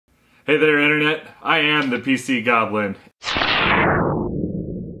Hey there Internet, I am the PCGoblin.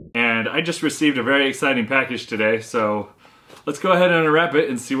 And I just received a very exciting package today, so let's go ahead and unwrap it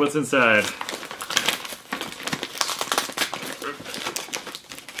and see what's inside.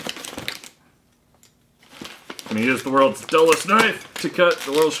 I'm gonna use the world's dullest knife to cut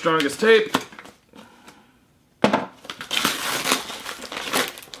the world's strongest tape.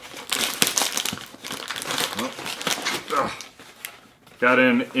 Got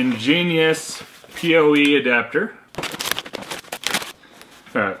an EnGenius PoE adapter.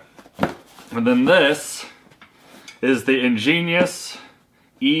 Alright. And then this is the EnGenius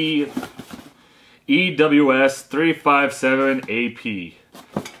EWS357AP.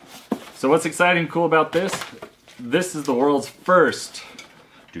 So what's exciting and cool about this? This is the world's first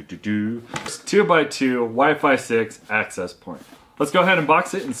 2x2 Wi-Fi 6 access point. Let's go ahead and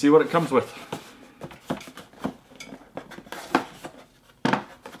box it and see what it comes with.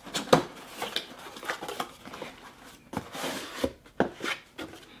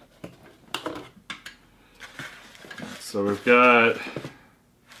 So we've got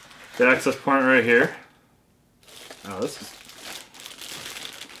the access point right here. Oh, this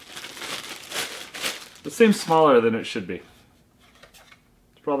seems smaller than it should be.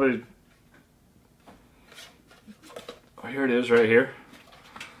 It's probably, oh, here it is right here.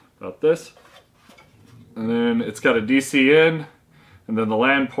 About this. And then it's got a DC in, and then the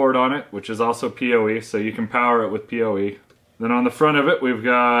LAN port on it, which is also PoE, so you can power it with PoE. Then on the front of it, we've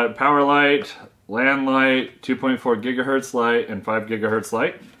got power light, LAN light, 2.4 gigahertz light, and 5 gigahertz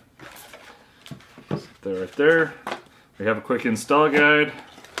light. They're right there. We have a quick install guide.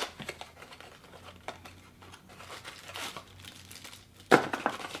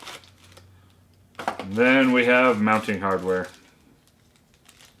 And then we have mounting hardware.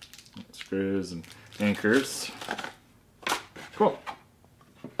 Screws and anchors. Cool.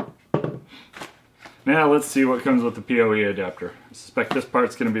 Now let's see what comes with the PoE adapter. I suspect this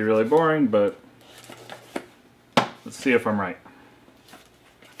part's going to be really boring, but let's see if I'm right.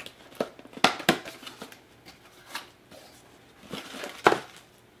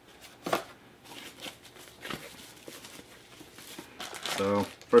 So,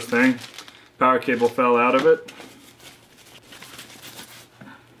 first thing, power cable fell out of it.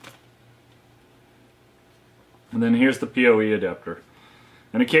 And then here's the PoE adapter.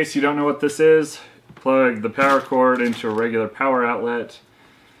 And in case you don't know what this is, plug the power cord into a regular power outlet,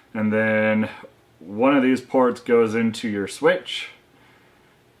 and then one of these ports goes into your switch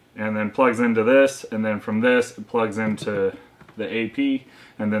and then plugs into this, and then from this it plugs into the AP,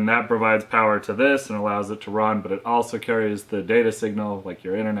 and then that provides power to this and allows it to run, but it also carries the data signal, like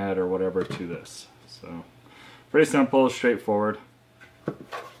your internet or whatever, to this. So pretty simple, straightforward.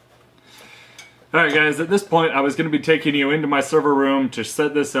 Alright guys, at this point I was going to be taking you into my server room to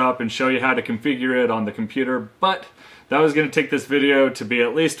set this up and show you how to configure it on the computer, but that was going to take this video to be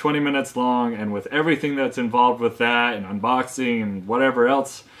at least 20 minutes long, and with everything that's involved with that and unboxing and whatever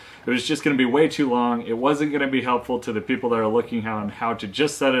else, it was just going to be way too long. It wasn't going to be helpful to the people that are looking on how to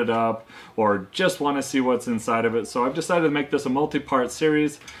just set it up or just want to see what's inside of it. So I've decided to make this a multi-part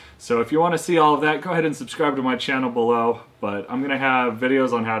series. So if you want to see all of that, go ahead and subscribe to my channel below. But I'm going to have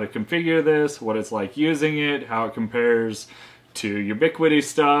videos on how to configure this, what it's like using it, how it compares to Ubiquiti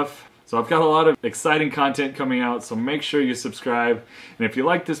stuff. So I've got a lot of exciting content coming out, so make sure you subscribe. And if you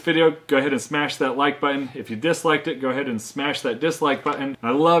like this video, go ahead and smash that like button. If you disliked it, go ahead and smash that dislike button.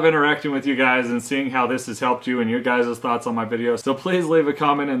 I love interacting with you guys and seeing how this has helped you and your guys' thoughts on my videos. So please leave a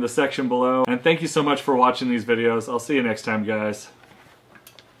comment in the section below. And thank you so much for watching these videos. I'll see you next time, guys.